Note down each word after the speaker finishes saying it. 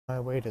My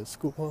way to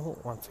school,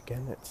 once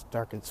again, it's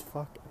dark as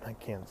fuck and I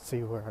can't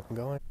see where I'm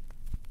going.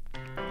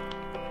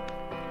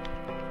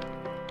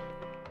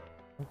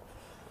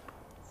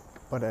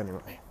 But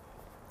anyway,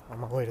 on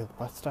my way to the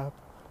bus stop.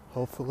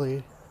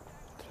 Hopefully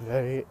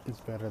today is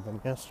better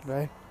than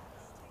yesterday.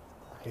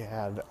 I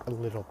had a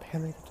little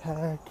panic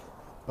attack,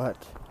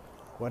 but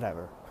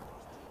whatever.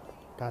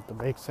 Got the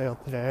bake sale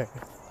today.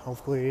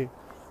 Hopefully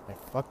my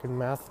fucking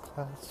math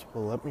class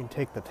will let me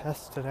take the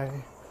test today.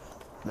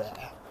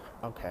 Blech.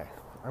 Okay,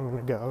 I'm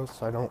gonna go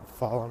so I don't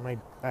fall on my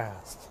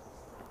ass.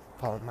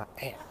 Fall on my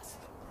ass.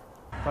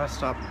 Bus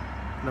stop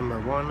number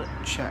 1,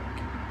 check.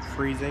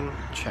 Freezing,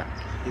 check.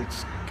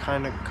 It's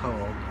kind of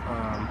cold.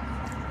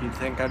 You'd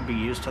think I'd be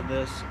used to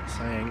this,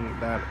 saying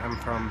that I'm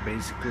from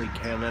basically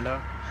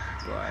Canada,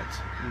 but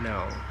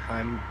no,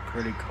 I'm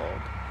pretty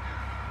cold.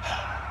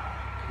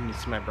 Can you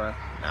see my breath?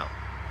 No.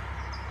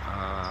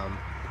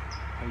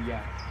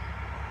 Yeah.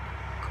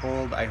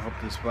 Cold. I hope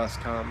this bus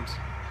comes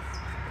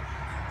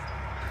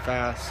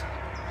fast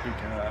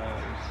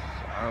because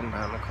I'm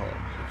kind of cold.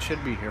 It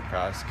should be here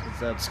fast because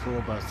that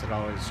school bus that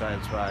always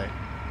drives by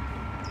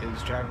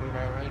is driving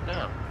by right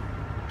now.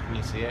 Can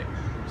you see it?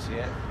 Can you see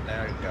it?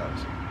 There it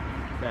goes.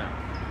 Now,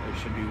 there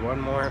should be one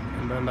more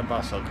and then the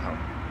bus will come.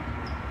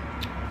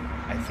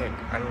 I think.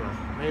 I don't know.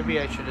 Maybe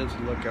I should just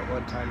look at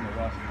what time the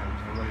bus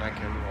comes and then I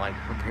can, like,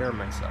 prepare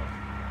myself.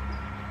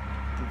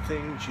 The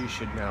things you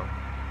should know.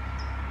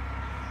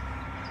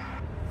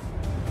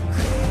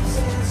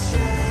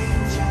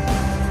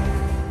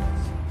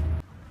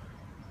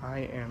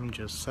 I am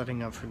just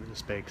setting up for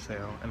this bake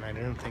sale, and I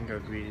didn't think it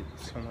would be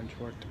so much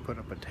work to put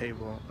up a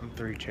table and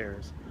 3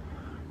 chairs.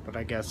 But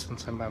I guess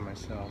since I'm by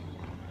myself,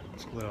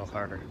 it's a little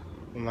harder.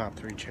 Well, not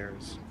 3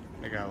 chairs.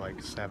 I got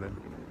like 7.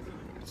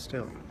 But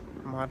still,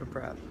 I'm out of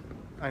breath.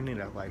 I need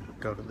to like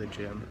go to the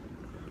gym.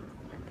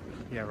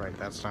 Yeah, right,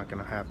 that's not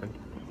gonna happen.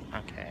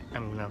 Okay,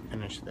 I'm gonna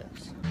finish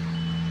this.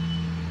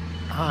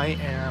 I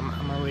am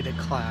on my way to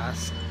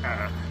class.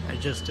 I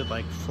just did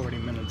like 40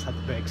 minutes at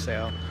the bake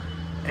sale.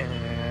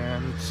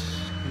 And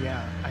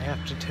yeah, I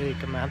have to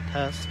take a math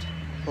test.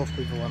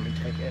 Hopefully they'll let me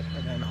take it,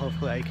 and then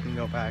hopefully I can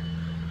go back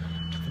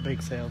to the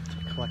bake sale to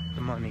collect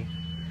the money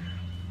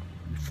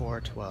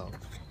before 12.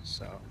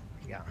 So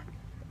yeah,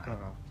 I don't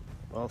know.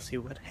 We'll see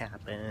what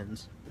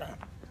happens.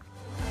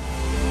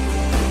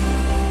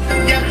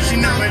 Yeah, she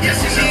know it, yes,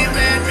 she know it.